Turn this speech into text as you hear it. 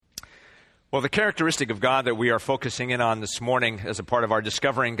Well, the characteristic of God that we are focusing in on this morning as a part of our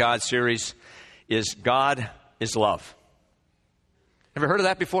Discovering God series is God is love. Ever heard of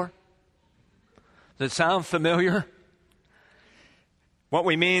that before? Does it sound familiar? What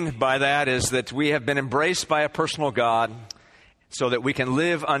we mean by that is that we have been embraced by a personal God so that we can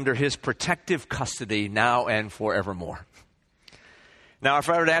live under His protective custody now and forevermore. Now, if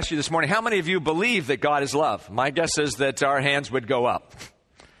I were to ask you this morning, how many of you believe that God is love? My guess is that our hands would go up.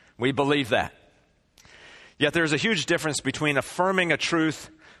 We believe that. Yet there's a huge difference between affirming a truth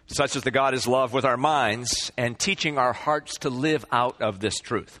such as the God is love with our minds and teaching our hearts to live out of this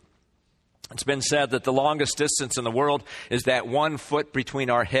truth. It's been said that the longest distance in the world is that 1 foot between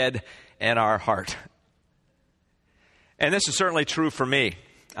our head and our heart. And this is certainly true for me.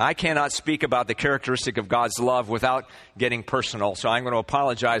 I cannot speak about the characteristic of God's love without getting personal. So I'm going to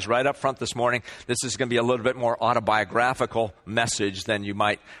apologize right up front this morning. This is going to be a little bit more autobiographical message than you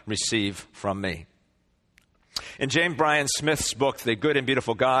might receive from me. In James Bryan Smith's book, The Good and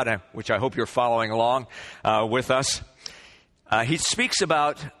Beautiful God, which I hope you're following along with us, he speaks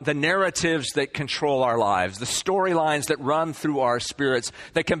about the narratives that control our lives, the storylines that run through our spirits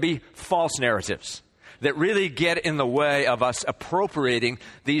that can be false narratives, that really get in the way of us appropriating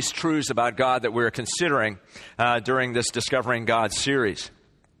these truths about God that we're considering during this Discovering God series.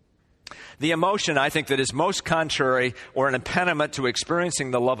 The emotion, I think, that is most contrary or an impediment to experiencing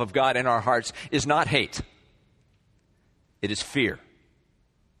the love of God in our hearts is not hate. It is fear.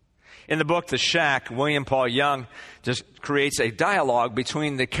 In the book, The Shack, William Paul Young just creates a dialogue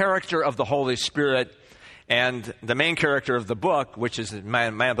between the character of the Holy Spirit and the main character of the book, which is a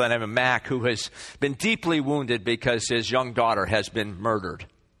man by the name of Mac, who has been deeply wounded because his young daughter has been murdered.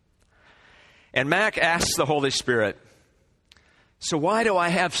 And Mac asks the Holy Spirit, "So why do I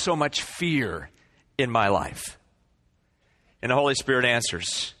have so much fear in my life?" And the Holy Spirit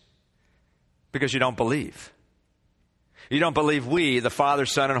answers, "Because you don't believe. You don't believe we, the Father,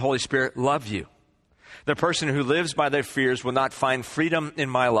 Son, and Holy Spirit, love you. The person who lives by their fears will not find freedom in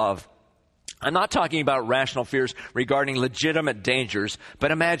my love." I'm not talking about rational fears regarding legitimate dangers, but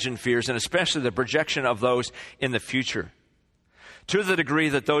imagined fears, and especially the projection of those in the future. To the degree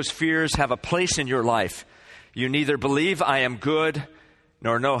that those fears have a place in your life, you neither believe I am good,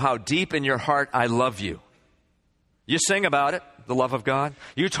 nor know how deep in your heart I love you. You sing about it, the love of God.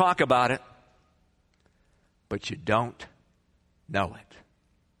 You talk about it, but you don't know it.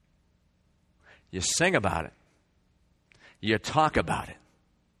 You sing about it. You talk about it,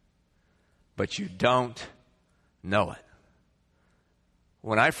 but you don't know it.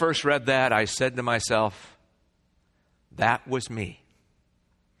 When I first read that, I said to myself, that was me.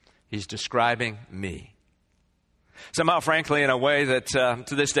 He's describing me. Somehow, frankly, in a way that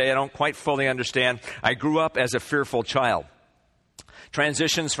to this day I don't quite fully understand, I grew up as a fearful child.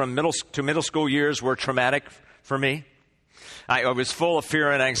 Transitions from middle school years were traumatic for me. I was full of fear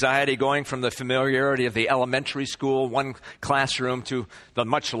and anxiety, going from the familiarity of the elementary school, one classroom, to the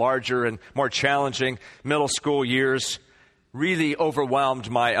much larger and more challenging middle school years, really overwhelmed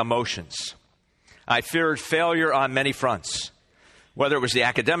my emotions. I feared failure on many fronts, whether it was the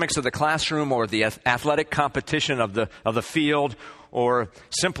academics of the classroom or the athletic competition of the field, or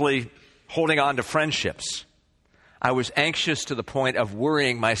simply holding on to friendships. I was anxious to the point of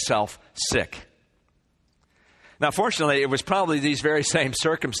worrying myself sick. Now, fortunately, it was probably these very same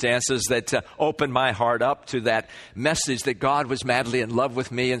circumstances that opened my heart up to that message that God was madly in love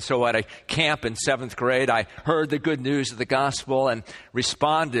with me. And so at a camp in 7th grade, I heard the good news of the gospel and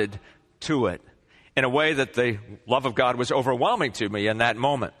responded to it in a way that the love of God was overwhelming to me in that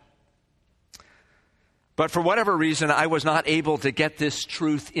moment. But for whatever reason, I was not able to get this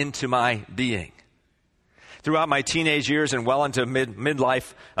truth into my being. Throughout my teenage years and well into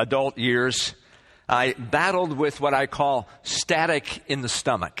midlife adult years, I battled with what I call static in the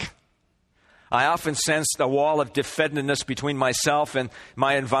stomach. I often sensed a wall of defendedness between myself and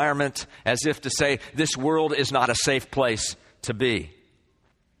my environment, as if to say, this world is not a safe place to be.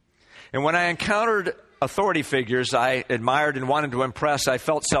 And when I encountered authority figures I admired and wanted to impress, I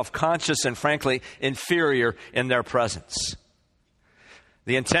felt self-conscious and frankly inferior in their presence.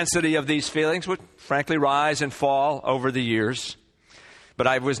 The intensity of these feelings would frankly rise and fall over the years, but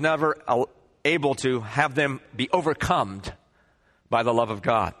I was never able to have them be overcome by the love of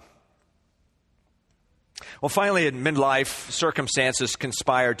God. Well, finally, in midlife, circumstances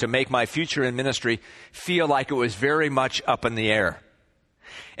conspired to make my future in ministry feel like it was very much up in the air.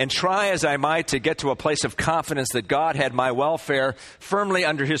 And try as I might to get to a place of confidence that God had my welfare firmly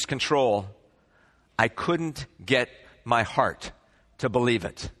under His control, I couldn't get my heart to believe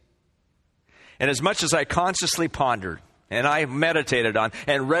it. And as much as I consciously pondered and I meditated on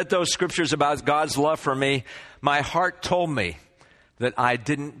and read those scriptures about God's love for me, my heart told me that I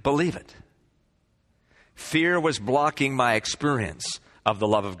didn't believe it. Fear was blocking my experience of the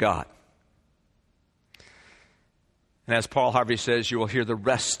love of God. And as Paul Harvey says, you will hear the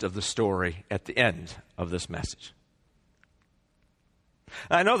rest of the story at the end of this message.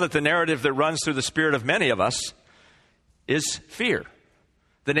 I know that the narrative that runs through the spirit of many of us is fear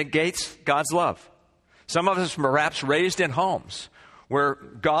that negates God's love. Some of us perhaps raised in homes where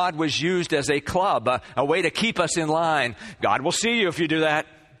God was used as a club, a way to keep us in line. God will see you if you do that.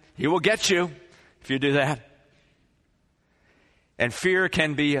 He will get you if you do that. And fear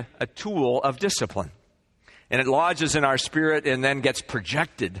can be a tool of discipline. And it lodges in our spirit and then gets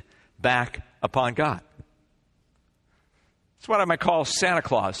projected back upon God. It's what I might call Santa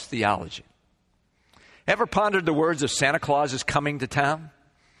Claus theology. Ever pondered the words of Santa Claus is coming to town?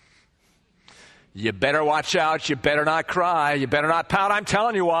 You better watch out. You better not cry. You better not pout. I'm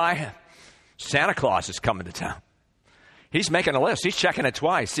telling you why. Santa Claus is coming to town. He's making a list. He's checking it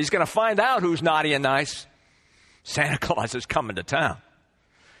twice. He's going to find out who's naughty and nice. Santa Claus is coming to town.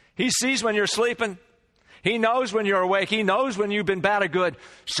 He sees when you're sleeping. He knows when you're awake. He knows when you've been bad or good.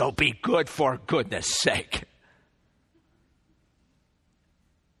 So be good for goodness sake.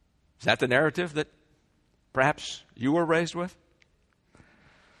 Is that the narrative that perhaps you were raised with?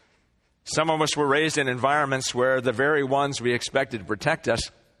 Some of us were raised in environments where the very ones we expected to protect us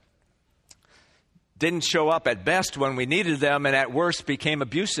didn't show up at best when we needed them, and at worst became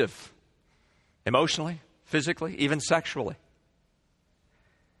abusive, emotionally, physically, even sexually.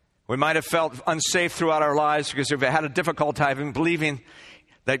 We might have felt unsafe throughout our lives because we've had a difficult time believing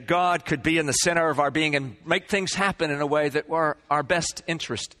that God could be in the center of our being and make things happen in a way that were our best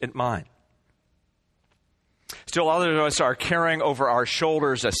interest in mind. Still, others of us are carrying over our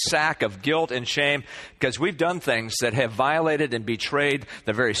shoulders a sack of guilt and shame because we've done things that have violated and betrayed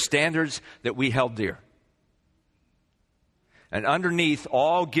the very standards that we held dear. And underneath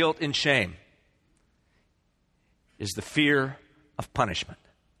all guilt and shame is the fear of punishment.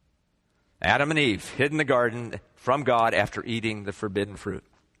 Adam and Eve hid in the garden from God after eating the forbidden fruit.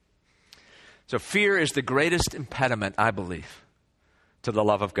 So fear is the greatest impediment, I believe, to the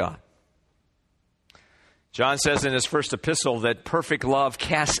love of God. John says in his first epistle that perfect love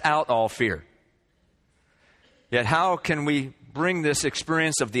casts out all fear. Yet how can we bring this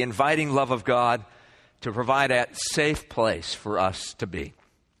experience of the inviting love of God to provide a safe place for us to be?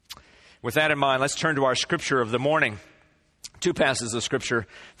 With that in mind, let's turn to our scripture of the morning. Two passages of scripture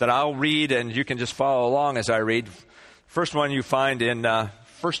that I'll read, and you can just follow along as I read. First one you find in 1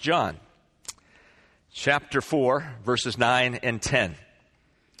 John, chapter 4, verses 9 and 10.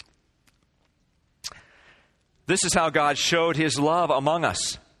 This is how God showed his love among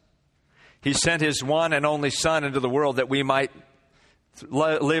us. He sent his one and only Son into the world that we might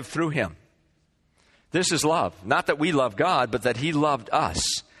live through him. This is love. Not that we love God, but that he loved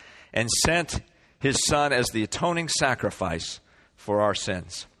us and sent his Son as the atoning sacrifice for our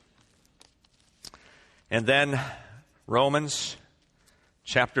sins. And then Romans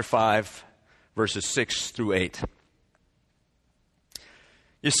chapter 5, verses 6 through 8.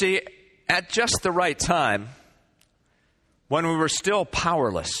 You see, at just the right time, when we were still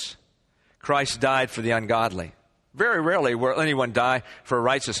powerless, Christ died for the ungodly. Very rarely will anyone die for a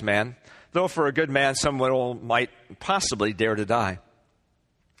righteous man, though for a good man someone might possibly dare to die.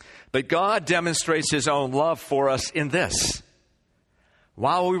 But God demonstrates his own love for us in this.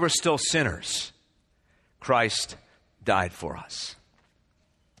 While we were still sinners, Christ died for us.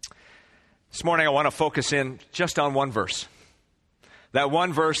 This morning I want to focus in just on one verse. That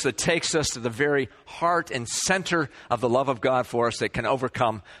one verse that takes us to the very heart and center of the love of God for us that can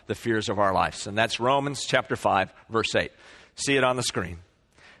overcome the fears of our lives. And that's Romans chapter 5, verse 8. See it on the screen.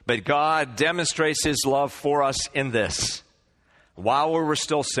 But God demonstrates his love for us in this. While we were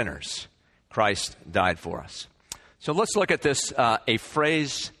still sinners, Christ died for us. So let's look at this a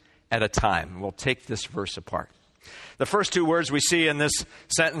phrase at a time. We'll take this verse apart. The first two words we see in this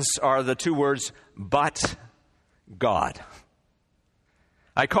sentence are the two words, but God.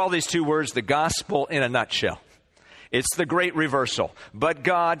 I call these two words the gospel in a nutshell. It's the great reversal. But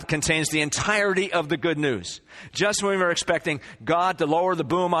God contains the entirety of the good news. Just when we were expecting God to lower the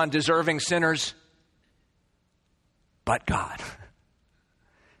boom on deserving sinners, but God.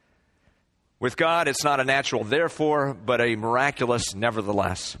 With God, it's not a natural therefore, but a miraculous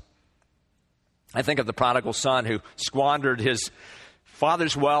nevertheless. I think of the prodigal son who squandered his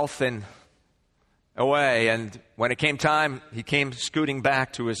father's wealth and away, and when it came time, he came scooting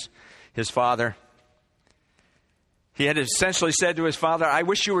back to his father. He had essentially said to his father, I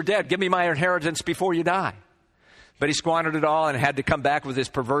wish you were dead. Give me my inheritance before you die. But he squandered it all and had to come back with his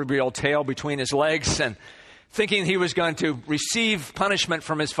proverbial tail between his legs, and thinking he was going to receive punishment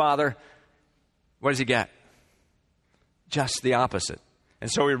from his father, what does he get? Just the opposite.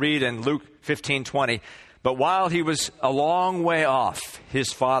 And so we read in Luke 15:20, but while he was a long way off,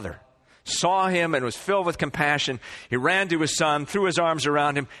 his father saw him and was filled with compassion. He ran to his son, threw his arms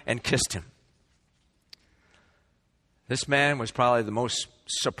around him, and kissed him. This man was probably the most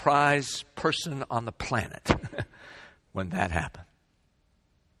surprised person on the planet when that happened.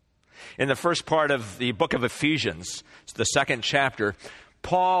 In the first part of the book of Ephesians, the second chapter,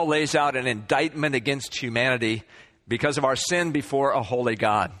 Paul lays out an indictment against humanity because of our sin before a holy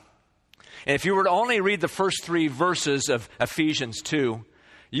God. And if you were to only read the first 3 verses of Ephesians 2,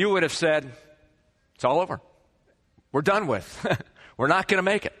 you would have said, it's all over. We're done with. We're not going to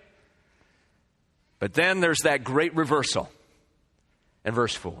make it. But then there's that great reversal in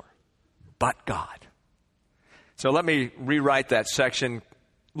verse 4. But God. So let me rewrite that section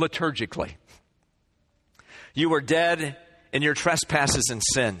liturgically. You were dead in your trespasses and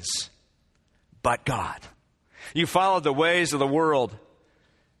sins, but God. You followed the ways of the world,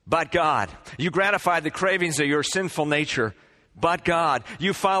 but God. You gratified the cravings of your sinful nature, but God.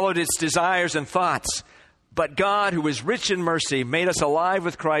 You followed its desires and thoughts, but God, who is rich in mercy, made us alive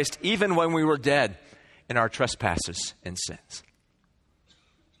with Christ even when we were dead in our trespasses and sins.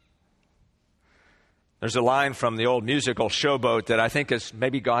 There's a line from the old musical Showboat that I think is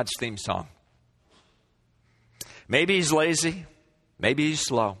maybe God's theme song. Maybe he's lazy. Maybe he's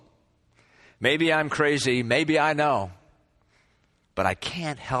slow. Maybe I'm crazy. Maybe I know. But I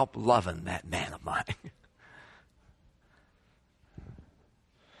can't help loving that man of mine.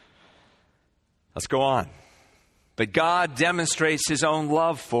 Let's go on. But God demonstrates his own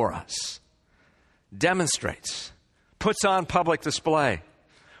love for us. Demonstrates. Puts on public display.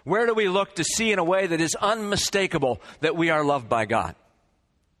 Where do we look to see in a way that is unmistakable that we are loved by God?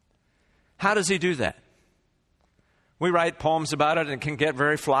 How does he do that? We write poems about it and it can get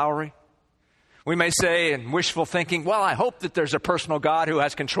very flowery. We may say in wishful thinking, well, I hope that there's a personal God who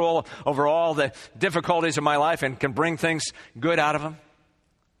has control over all the difficulties of my life and can bring things good out of them.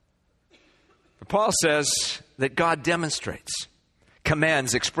 But Paul says that God demonstrates,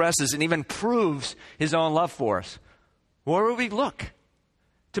 commends, expresses, and even proves his own love for us. Where would we look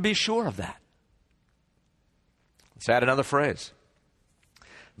to be sure of that? Let's add another phrase.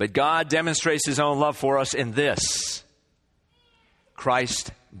 But God demonstrates his own love for us in this: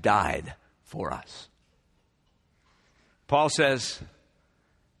 Christ died for us. Paul says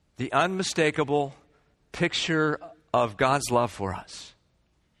the unmistakable picture of God's love for us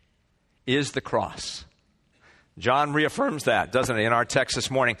is the cross. John reaffirms that, doesn't he, in our text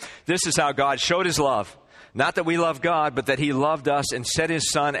this morning? This is how God showed his love. Not that we love God, but that he loved us and sent his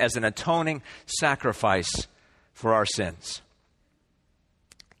Son as an atoning sacrifice for our sins.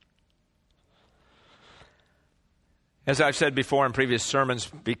 As I've said before in previous sermons,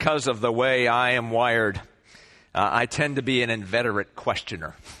 because of the way I am wired, I tend to be an inveterate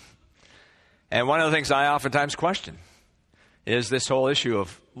questioner. And one of the things I oftentimes question is this whole issue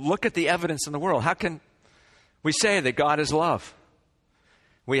of, look at the evidence in the world. How can we say that God is love?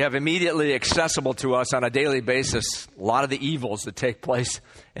 We have immediately accessible to us on a daily basis a lot of the evils that take place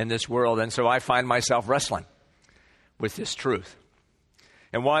in this world. And so I find myself wrestling with this truth.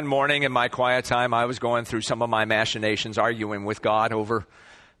 And one morning in my quiet time, I was going through some of my machinations, arguing with God over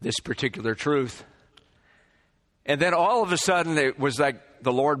this particular truth. And then all of a sudden, it was like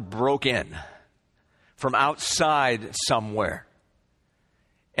the Lord broke in from outside somewhere.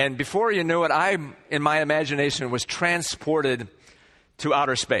 And before you knew it, I, in my imagination, was transported to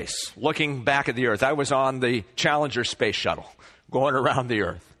outer space, looking back at the earth. I was on the Challenger space shuttle, going around the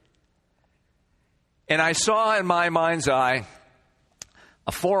earth. And I saw in my mind's eye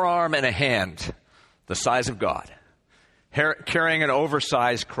a forearm and a hand the size of God, carrying an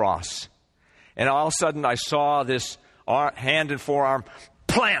oversized cross. And all of a sudden, I saw this hand and forearm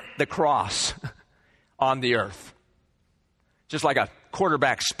plant the cross on the earth, just like a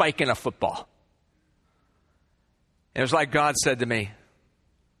quarterback spiking a football. And it was like God said to me,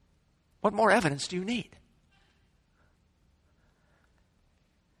 what more evidence do you need?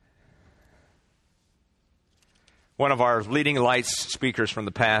 One of our leading lights speakers from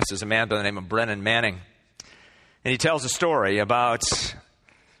the past is a man by the name of Brennan Manning. And he tells a story about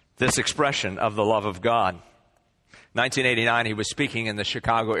this expression of the love of God. 1989, he was speaking in the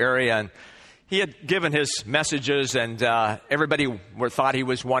Chicago area, and he had given his messages, and everybody thought he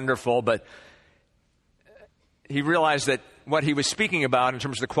was wonderful, but he realized that what he was speaking about in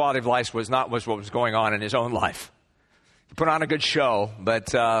terms of the quality of life was not what was going on in his own life. He put on a good show,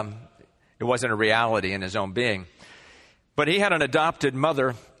 but it wasn't a reality in his own being. But he had an adopted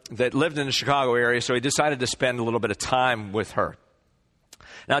mother that lived in the Chicago area, so he decided to spend a little bit of time with her.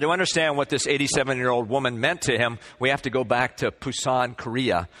 Now, to understand what this 87-year-old woman meant to him, we have to go back to Busan,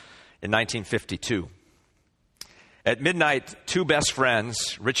 Korea in 1952. At midnight, two best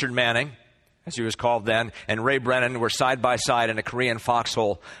friends, Richard Manning, as he was called then, and Ray Brennan, were side by side in a Korean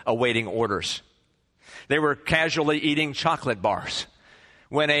foxhole awaiting orders. They were casually eating chocolate bars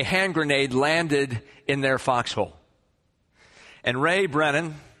when a hand grenade landed in their foxhole. And Ray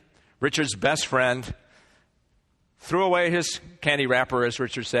Brennan, Richard's best friend, threw away his candy wrapper, as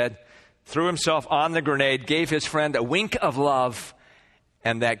Richard said, threw himself on the grenade, gave his friend a wink of love,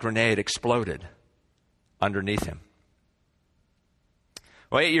 and that grenade exploded underneath him.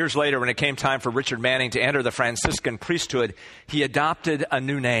 Well, 8 years later, when it came time for Richard Manning to enter the Franciscan priesthood, he adopted a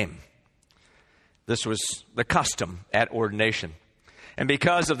new name. This was the custom at ordination. And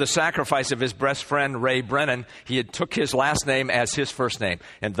because of the sacrifice of his best friend, Ray Brennan, he had took his last name as his first name,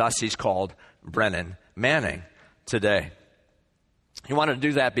 and thus he's called Brennan Manning today. He wanted to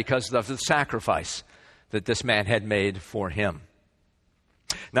do that because of the sacrifice that this man had made for him.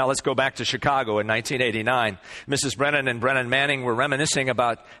 Now let's go back to Chicago in 1989. Mrs. Brennan and Brennan Manning were reminiscing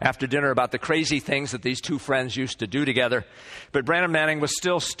after dinner about the crazy things that these two friends used to do together. But Brennan Manning was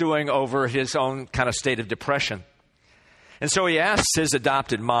still stewing over his own kind of state of depression. And so he asked his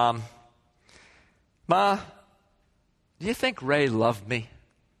adopted mom, "Ma, do you think Ray loved me?"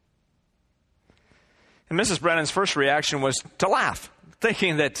 And Mrs. Brennan's first reaction was to laugh,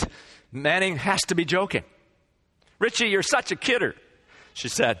 thinking that Manning has to be joking. "Richie, you're such a kidder," she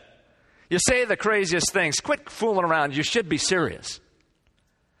said. "You say the craziest things. Quit fooling around. You should be serious."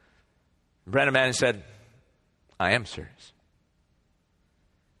 Brennan Manning said, "I am serious."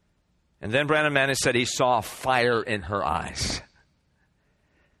 And then Brennan Manning said he saw fire in her eyes.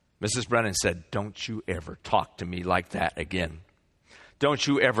 Mrs. Brennan said, "Don't you ever talk to me like that again. Don't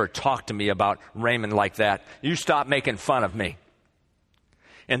you ever talk to me about Raymond like that. You stop making fun of me."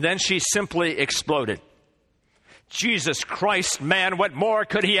 And then she simply exploded. "Jesus Christ, man, what more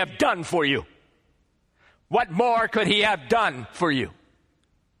could he have done for you? What more could he have done for you?"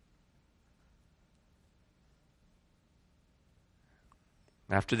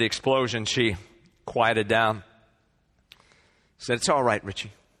 After the explosion, she quieted down. Said, "It's all right,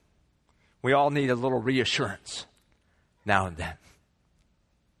 Richie. We all need a little reassurance now and then."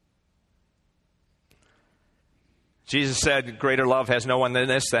 Jesus said, "Greater love has no one than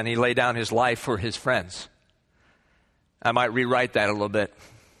this, than he laid down his life for his friends." I might rewrite that a little bit.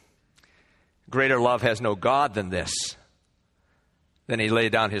 Greater love has no God than this, than he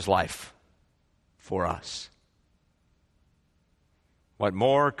laid down his life for us. What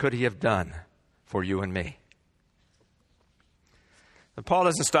more could he have done for you and me? But Paul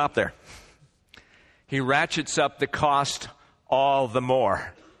doesn't stop there. He ratchets up the cost all the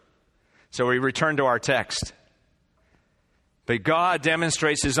more. So we return to our text. But God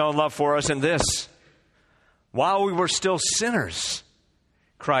demonstrates his own love for us in this: while we were still sinners,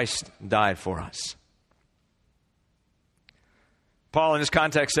 Christ died for us. Paul, in this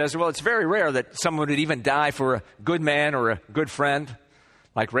context, says, well, it's very rare that someone would even die for a good man or a good friend,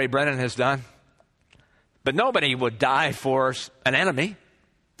 like Ray Brennan has done. But nobody would die for an enemy.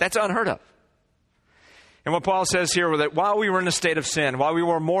 That's unheard of. And what Paul says here, that while we were in a state of sin, while we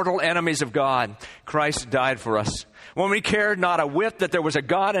were mortal enemies of God, Christ died for us. When we cared not a whit that there was a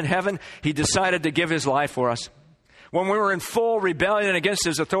God in heaven, he decided to give his life for us. When we were in full rebellion against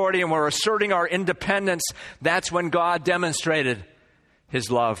his authority and were asserting our independence, that's when God demonstrated his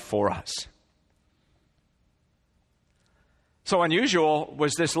love for us. So unusual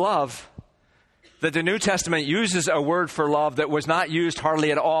was this love that the New Testament uses a word for love that was not used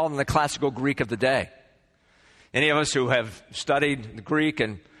hardly at all in the classical Greek of the day. Any of us who have studied the Greek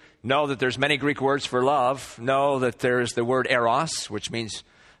and know that there's many Greek words for love know that there's the word eros, which means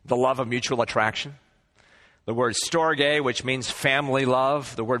the love of mutual attraction. The word storge, which means family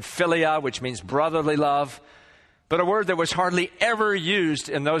love. The word philia, which means brotherly love. But a word that was hardly ever used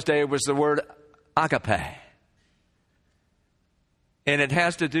in those days was the word agape. And it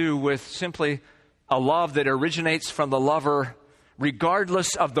has to do with simply a love that originates from the lover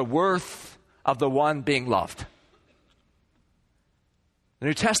regardless of the worth of the one being loved. The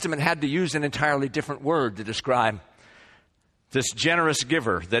New Testament had to use an entirely different word to describe this generous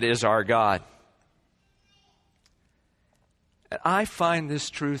giver that is our God. And I find this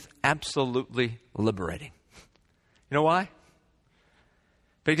truth absolutely liberating. You know why?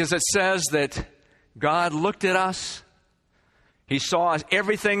 Because it says that God looked at us. He saw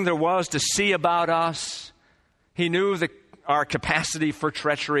everything there was to see about us. He knew the our capacity for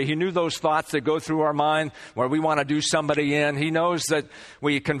treachery. He knew those thoughts that go through our mind where we want to do somebody in. He knows that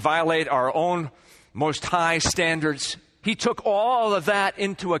we can violate our own most high standards. He took all of that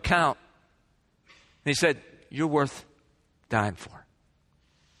into account. And he said, you're worth dying for.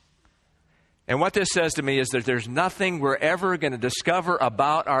 And what this says to me is that there's nothing we're ever going to discover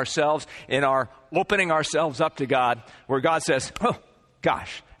about ourselves in our opening ourselves up to God where God says, oh,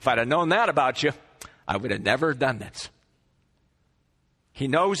 gosh, if I'd have known that about you, I would have never done this. He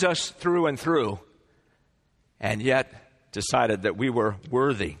knows us through and through, and yet decided that we were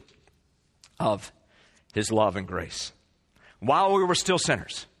worthy of His love and grace. While we were still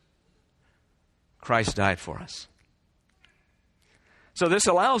sinners, Christ died for us. So this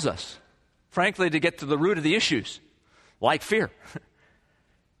allows us, frankly, to get to the root of the issues, like fear,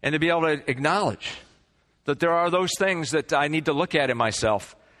 and to be able to acknowledge that there are those things that I need to look at in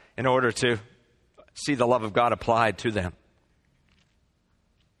myself in order to see the love of God applied to them.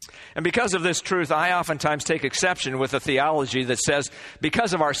 And because of this truth, I oftentimes take exception with a theology that says,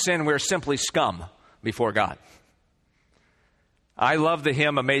 because of our sin, we're simply scum before God. I love the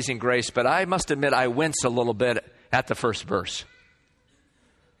hymn Amazing Grace, but I must admit I wince a little bit at the first verse.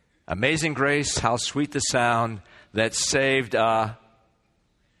 Amazing grace, how sweet the sound that saved a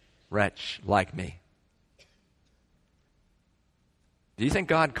wretch like me. Do you think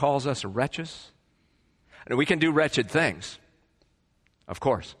God calls us wretches? And we can do wretched things, of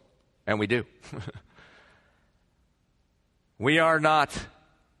course, and we do. We are not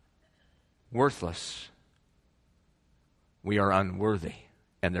worthless. We are unworthy.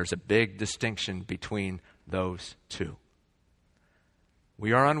 And there's a big distinction between those two.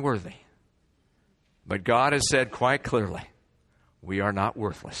 We are unworthy. But God has said quite clearly, we are not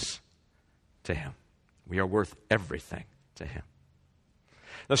worthless to Him. We are worth everything to Him.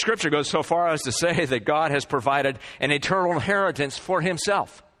 The Scripture goes so far as to say that God has provided an eternal inheritance for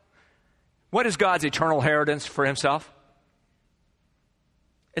Himself. What is God's eternal inheritance for Himself?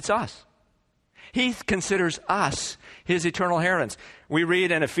 It's us. He considers us His eternal inheritance. We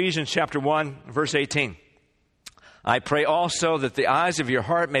read in Ephesians chapter 1, verse 18, I pray also that the eyes of your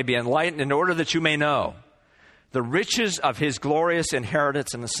heart may be enlightened in order that you may know the riches of His glorious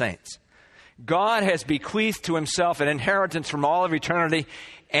inheritance in the saints. God has bequeathed to Himself an inheritance from all of eternity,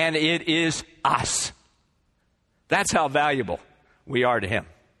 and it is us. That's how valuable we are to Him.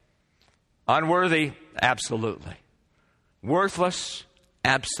 Unworthy? Absolutely. Worthless?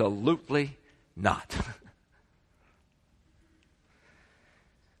 Absolutely not.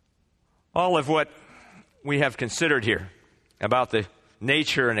 All of what we have considered here about the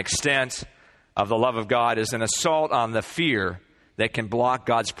nature and extent of the love of God is an assault on the fear that can block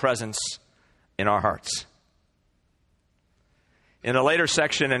God's presence in our hearts. In a later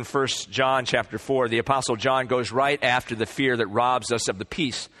section in 1 John chapter 4, the Apostle John goes right after the fear that robs us of the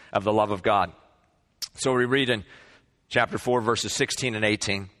peace of the love of God. So we read in chapter 4, verses 16 and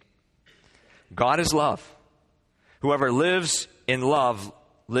 18, God is love. Whoever lives in love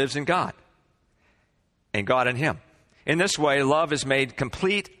lives in God, and God in him. In this way, love is made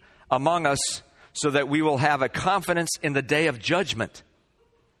complete among us so that we will have a confidence in the day of judgment.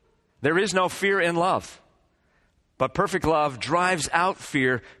 There is no fear in love, but perfect love drives out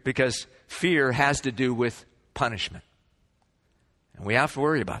fear because fear has to do with punishment. And we have to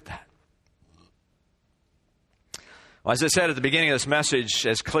worry about that. Well, as I said at the beginning of this message,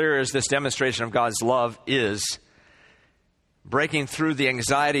 as clear as this demonstration of God's love is, breaking through the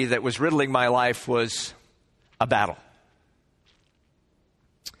anxiety that was riddling my life was a battle.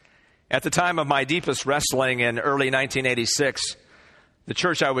 At the time of my deepest wrestling in early 1986, the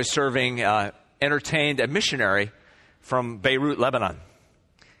church I was serving entertained a missionary from Beirut, Lebanon.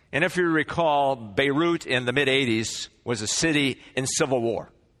 And if you recall, Beirut in the mid-'80s was a city in civil war.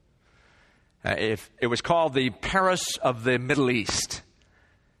 It was called the Paris of the Middle East.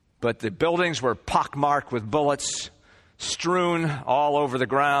 But the buildings were pockmarked with bullets, strewn all over the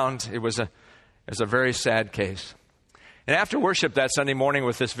ground. It was a very sad case. And after worship that Sunday morning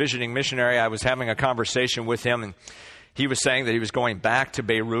with this visiting missionary, I was having a conversation with him, and he was saying that he was going back to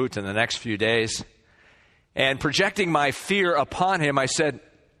Beirut in the next few days. And projecting my fear upon him, I said,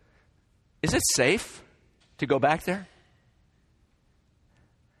 "Is it safe to go back there?"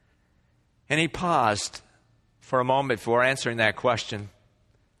 And he paused for a moment before answering that question.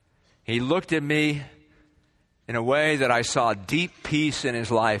 He looked at me in a way that I saw deep peace in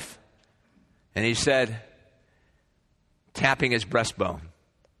his life. And he said, tapping his breastbone,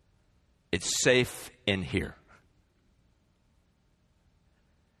 "It's safe in here."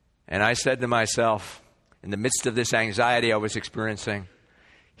 And I said to myself, in the midst of this anxiety I was experiencing,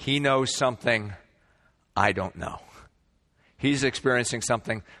 he knows something I don't know. He's experiencing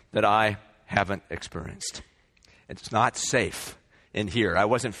something that I haven't experienced. It's not safe in here. I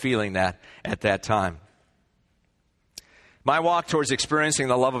wasn't feeling that at that time. My walk towards experiencing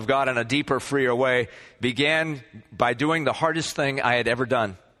the love of God in a deeper, freer way began by doing the hardest thing I had ever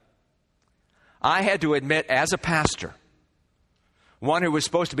done. I had to admit, as a pastor, one who was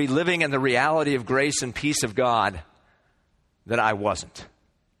supposed to be living in the reality of grace and peace of God, that I wasn't.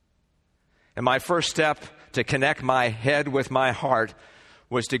 And my first step to connect my head with my heart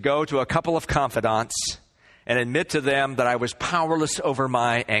was to go to a couple of confidants and admit to them that I was powerless over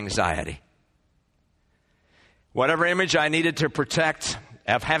my anxiety. Whatever image I needed to protect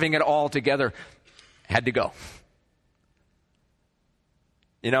of having it all together had to go.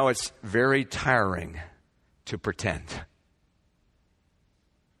 You know, it's very tiring to pretend.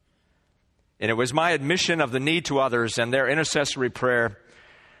 And it was my admission of the need to others and their intercessory prayer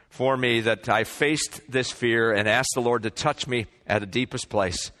for me that I faced this fear and asked the Lord to touch me at the deepest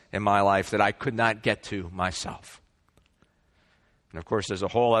place in my life that I could not get to myself. And of course, there's a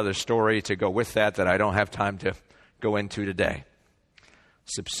whole other story to go with that I don't have time to go into today.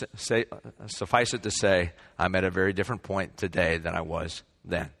 Suffice it to say, I'm at a very different point today than I was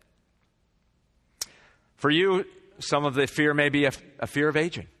then. For you, some of the fear may be a fear of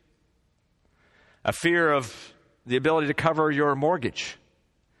aging. A fear of the ability to cover your mortgage.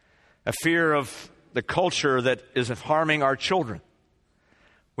 A fear of the culture that is harming our children.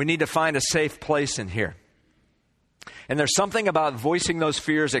 We need to find a safe place in here. And there's something about voicing those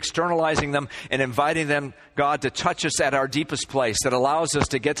fears, externalizing them, and inviting them, God, to touch us at our deepest place that allows us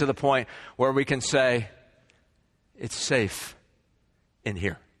to get to the point where we can say, it's safe in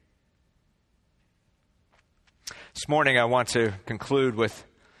here. This morning I want to conclude with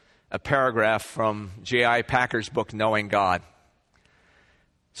a paragraph from J.I. Packer's book, Knowing God.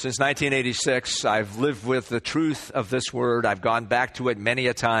 Since 1986, I've lived with the truth of this word. I've gone back to it many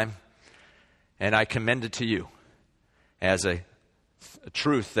a time, and I commend it to you as a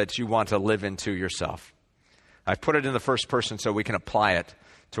truth that you want to live into yourself. I've put it in the first person so we can apply it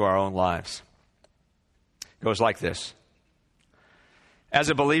to our own lives. It goes like this. As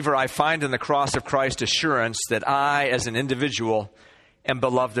a believer, I find in the cross of Christ assurance that I, as an individual, am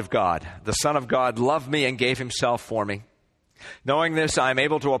beloved of God. The Son of God loved me and gave himself for me. Knowing this, I am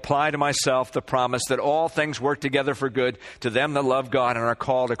able to apply to myself the promise that all things work together for good to them that love God and are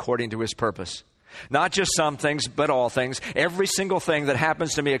called according to his purpose. Not just some things, but all things. Every single thing that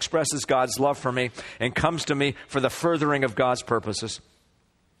happens to me expresses God's love for me and comes to me for the furthering of God's purposes.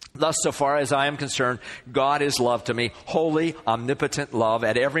 Thus, so far as I am concerned, God is love to me, holy, omnipotent love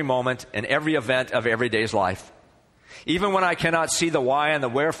at every moment and every event of every day's life. Even when I cannot see the why and the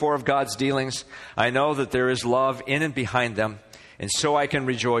wherefore of God's dealings, I know that there is love in and behind them, and so I can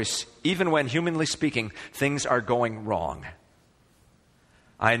rejoice, even when, humanly speaking, things are going wrong.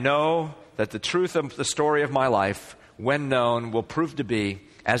 I know that the truth of the story of my life, when known, will prove to be,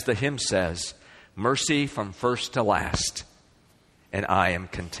 as the hymn says, mercy from first to last, and I am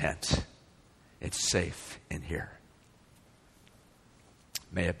content. It's safe in here.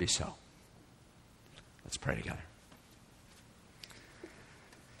 May it be so. Let's pray together.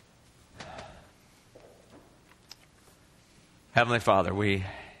 Heavenly Father, we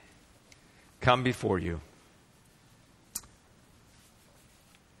come before you.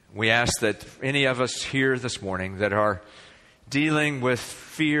 We ask that any of us here this morning that are dealing with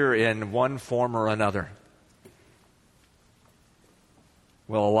fear in one form or another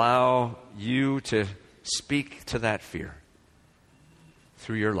will allow you to speak to that fear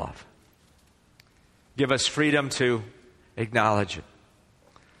through your love. Give us freedom to acknowledge it,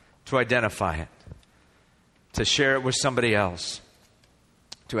 to identify it, to share it with somebody else,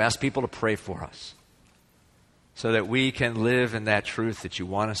 to ask people to pray for us, so that we can live in that truth that you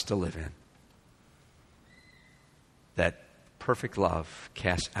want us to live in. That perfect love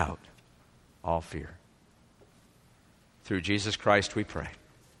casts out all fear. Through Jesus Christ we pray.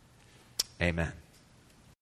 Amen.